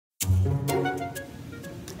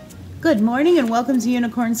Good morning and welcome to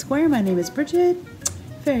Unicorn Square. My name is Bridget,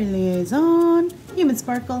 Fairy Liaison, Human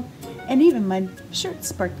Sparkle, and even my shirt's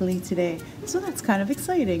sparkly today. So that's kind of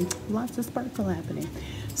exciting. Lots of sparkle happening.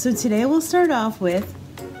 So today we'll start off with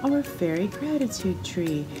our fairy gratitude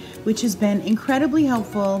tree, which has been incredibly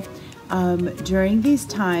helpful during these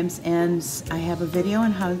times. And I have a video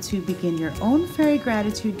on how to begin your own fairy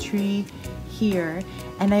gratitude tree here.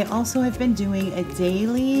 And I also have been doing a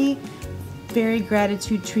daily fairy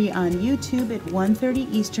gratitude tree on YouTube at 1:30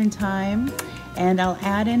 Eastern time, and I'll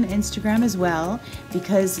add in Instagram as well,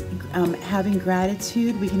 because having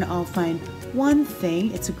gratitude, we can all find one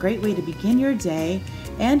thing. It's a great way to begin your day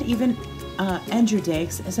and even end your day.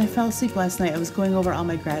 As I fell asleep last night, I was going over all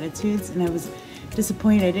my gratitudes and I was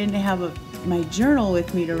disappointed I didn't have my journal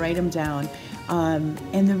with me to write them down.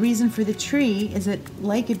 And the reason for the tree is that,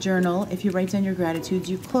 like a journal, if you write down your gratitudes,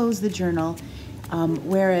 you close the journal.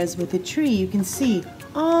 Whereas with a tree, you can see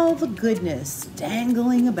all the goodness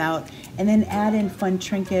dangling about, and then add in fun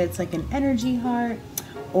trinkets like an energy heart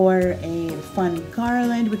or a fun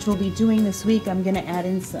garland, which we'll be doing this week. I'm going to add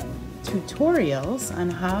in some tutorials on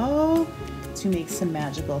how to make some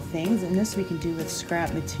magical things, and this we can do with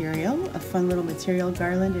scrap material, a fun little material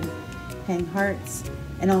garland, and hang hearts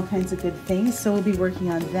and all kinds of good things. So we'll be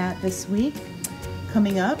working on that this week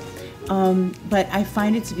coming up. But I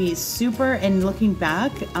find it to be super, and looking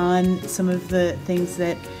back on some of the things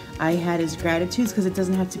that I had as gratitudes, because it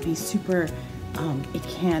doesn't have to be super, it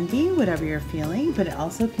can be whatever you're feeling, but it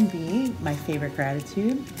also can be my favorite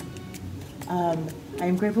gratitude.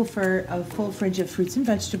 I'm grateful for a full fridge of fruits and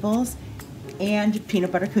vegetables and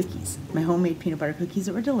peanut butter cookies, my homemade peanut butter cookies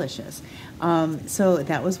that were delicious. So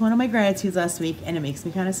that was one of my gratitudes last week, and it makes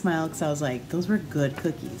me kind of smile because I was like, those were good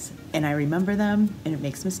cookies, and I remember them, and it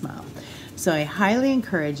makes me smile. So I highly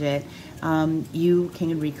encourage it. You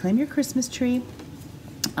can reclaim your Christmas tree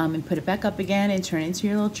and put it back up again and turn it into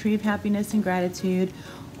your little tree of happiness and gratitude.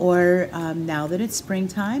 Or now that it's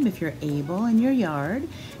springtime, if you're able in your yard,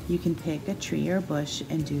 you can pick a tree or a bush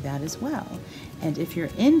and do that as well. And if you're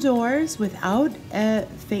indoors without a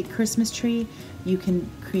fake Christmas tree, you can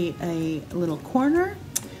create a little corner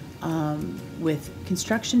with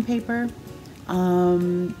construction paper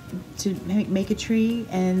to make a tree,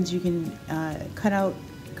 and you can cut out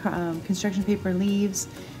construction paper leaves,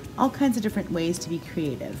 all kinds of different ways to be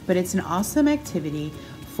creative. But it's an awesome activity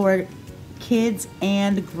for kids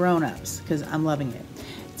and grown-ups, because I'm loving it.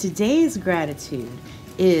 Today's gratitude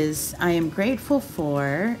is, I am grateful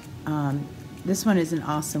for, this one is an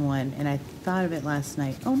awesome one, and I thought of it last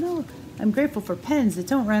night. Oh no, I'm grateful for pens that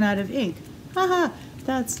don't run out of ink. Haha,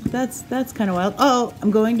 that's kind of wild. Oh,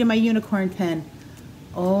 I'm going to my unicorn pen.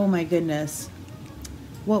 Oh my goodness.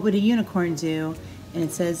 What would a unicorn do? And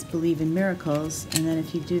it says believe in miracles, and then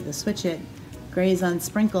if you do the switch it, graze on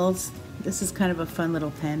sprinkles. This is kind of a fun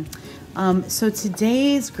little pen. So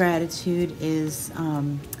today's gratitude is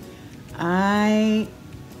I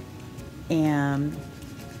am,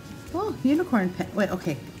 oh, unicorn pen. Wait,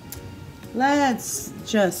 okay. Let's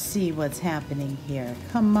just see what's happening here.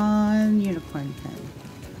 Come on, unicorn pen.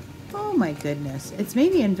 Oh my goodness. It's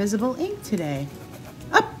maybe invisible ink today.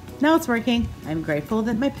 Oh, now it's working. I'm grateful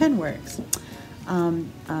that my pen works.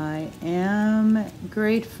 I am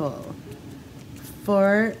grateful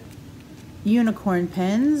for unicorn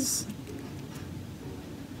pens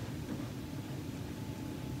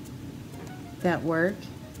that work,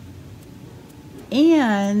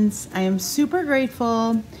 and I am super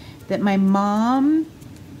grateful that my mom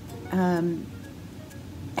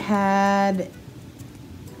had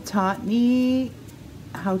taught me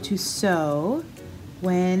how to sew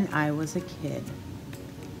when I was a kid.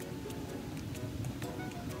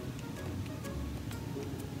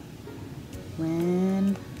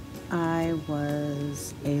 When I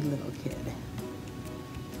was a little kid.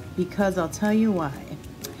 Because I'll tell you why.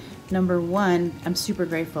 Number one, I'm super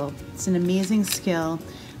grateful. It's an amazing skill.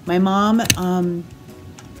 My mom,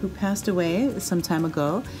 who passed away some time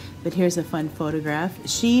ago, but here's a fun photograph.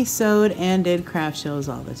 She sewed and did craft shows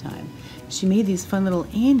all the time. She made these fun little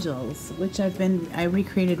angels, which I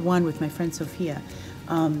recreated one with my friend Sophia.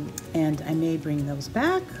 And I may bring those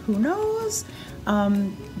back, who knows?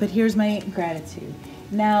 But here's my gratitude.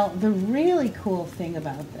 Now, the really cool thing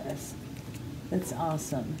about this, that's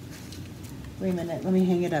awesome. Wait a minute, let me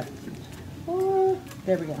hang it up. Oh,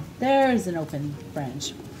 there we go. There's an open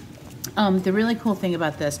branch. The really cool thing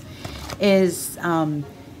about this is,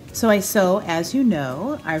 so I sew, as you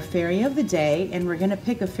know, our fairy of the day, and we're gonna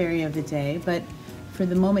pick a fairy of the day, but for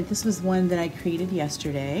the moment, this was one that I created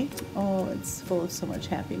yesterday. Oh, it's full of so much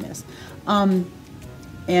happiness.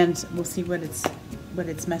 And we'll see what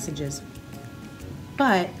its message is.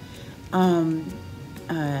 But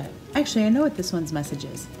Actually, I know what this one's message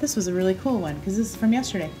is. This was a really cool one because this is from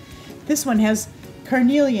yesterday. This one has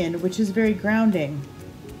Carnelian, which is very grounding,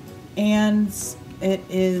 and it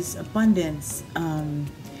is abundance,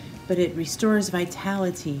 but it restores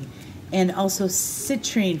vitality, and also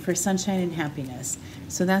citrine for sunshine and happiness.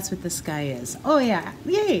 So that's what the sky is. Oh yeah,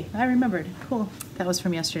 yay! I remembered. Cool. That was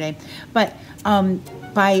from yesterday. But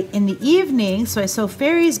in the evening, so I sew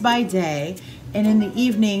fairies by day, and in the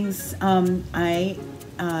evenings, I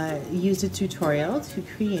used a tutorial to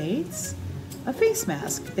create a face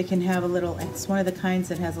mask that can have a little, it's one of the kinds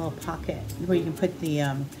that has a little pocket where you can put the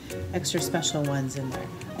extra special ones in there.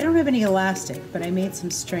 I don't have any elastic, but I made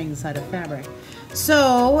some strings out of fabric.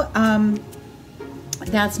 So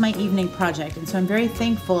that's my evening project, and so I'm very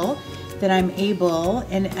thankful that I'm able,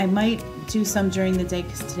 and I might do some during the day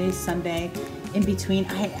because today's Sunday. In between,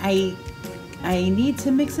 I need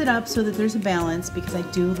to mix it up so that there's a balance, because I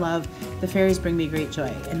do love, the fairies bring me great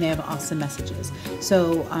joy and they have awesome messages.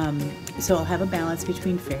 So I'll have a balance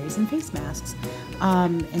between fairies and face masks,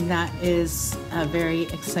 and that is a very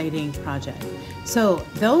exciting project. So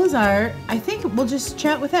those are, I think we'll just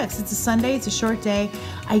chat with X. It's a Sunday, it's a short day.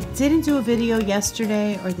 I didn't do a video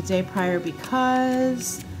yesterday or the day prior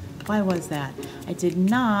because, why was that? I did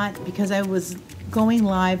not, because I was going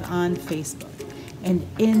live on Facebook. And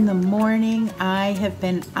in the morning, I have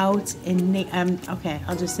been out in, okay,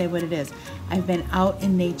 I'll just say what it is. I've been out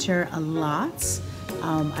in nature a lot.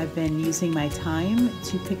 I've been using my time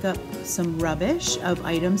to pick up some rubbish of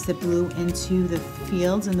items that blew into the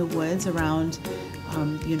fields and the woods around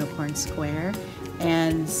Unicorn Square,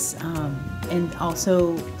 and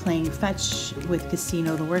also playing fetch with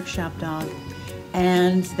Casino, the workshop dog.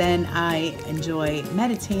 And then I enjoy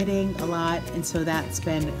meditating a lot, and so that's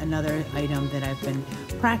been another item that I've been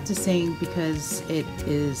practicing because it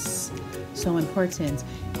is so important.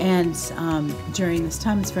 And during this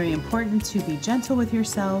time, it's very important to be gentle with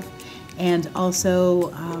yourself, and also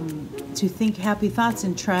to think happy thoughts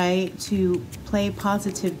and try to play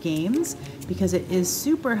positive games, because it is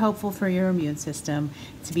super helpful for your immune system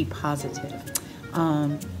to be positive.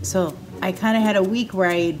 So I kind of had a week where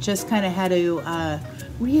I just kind of had to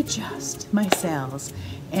readjust my sails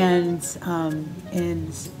and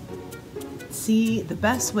see the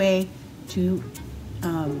best way to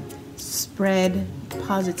spread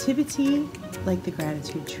positivity, like the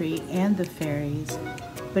gratitude tree and the fairies,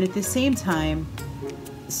 but at the same time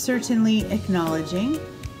certainly acknowledging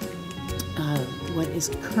what is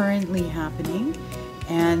currently happening,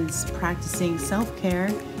 and practicing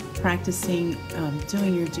self-care, practicing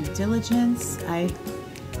doing your due diligence. I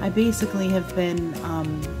basically have been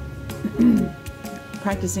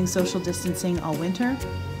practicing social distancing all winter,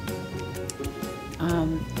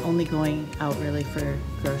 only going out really for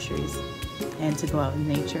groceries and to go out in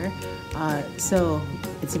nature. So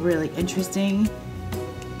it's a really interesting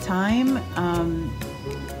time.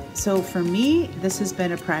 So for me, this has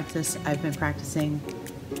been a practice I've been practicing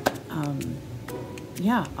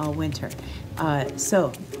all winter.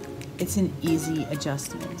 So it's an easy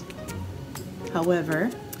adjustment. However,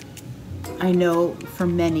 I know for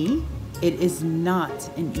many, it is not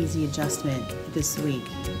an easy adjustment this week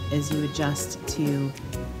as you adjust to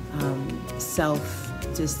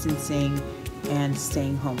self-distancing and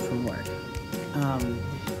staying home from work.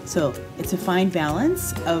 So it's a fine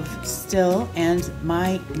balance of still, and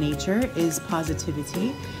my nature is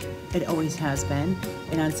positivity. It always has been,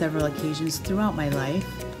 and on several occasions throughout my life,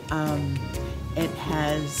 it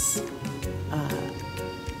has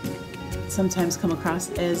sometimes come across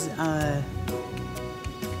as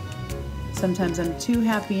sometimes I'm too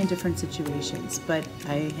happy in different situations, but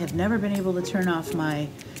I have never been able to turn off my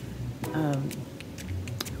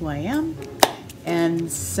who I am,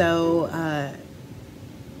 and so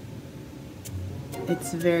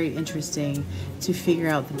it's very interesting to figure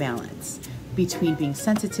out the balance between being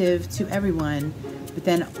sensitive to everyone, but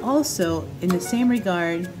then also in the same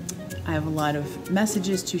regard, I have a lot of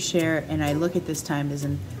messages to share, and I look at this time as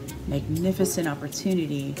a magnificent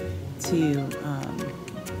opportunity to,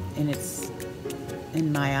 and it's,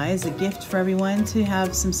 in my eyes, a gift for everyone to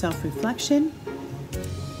have some self-reflection,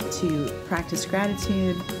 to practice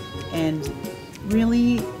gratitude, and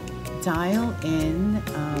really dial in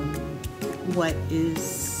what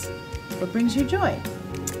brings you joy,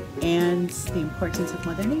 and the importance of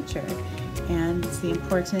Mother Nature, and the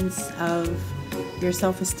importance of your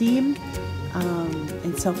self-esteem,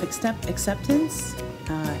 and self-acceptance,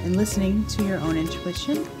 and listening to your own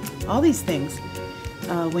intuition. All these things.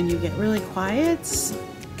 When you get really quiet,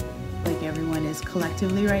 like everyone is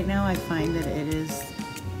collectively right now, I find that it is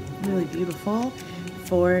really beautiful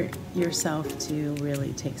for yourself to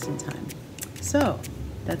really take some time. So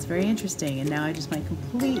that's very interesting. And now I just went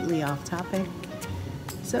completely off topic.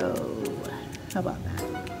 So how about that?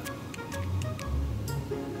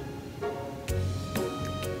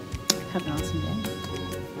 Have an awesome day.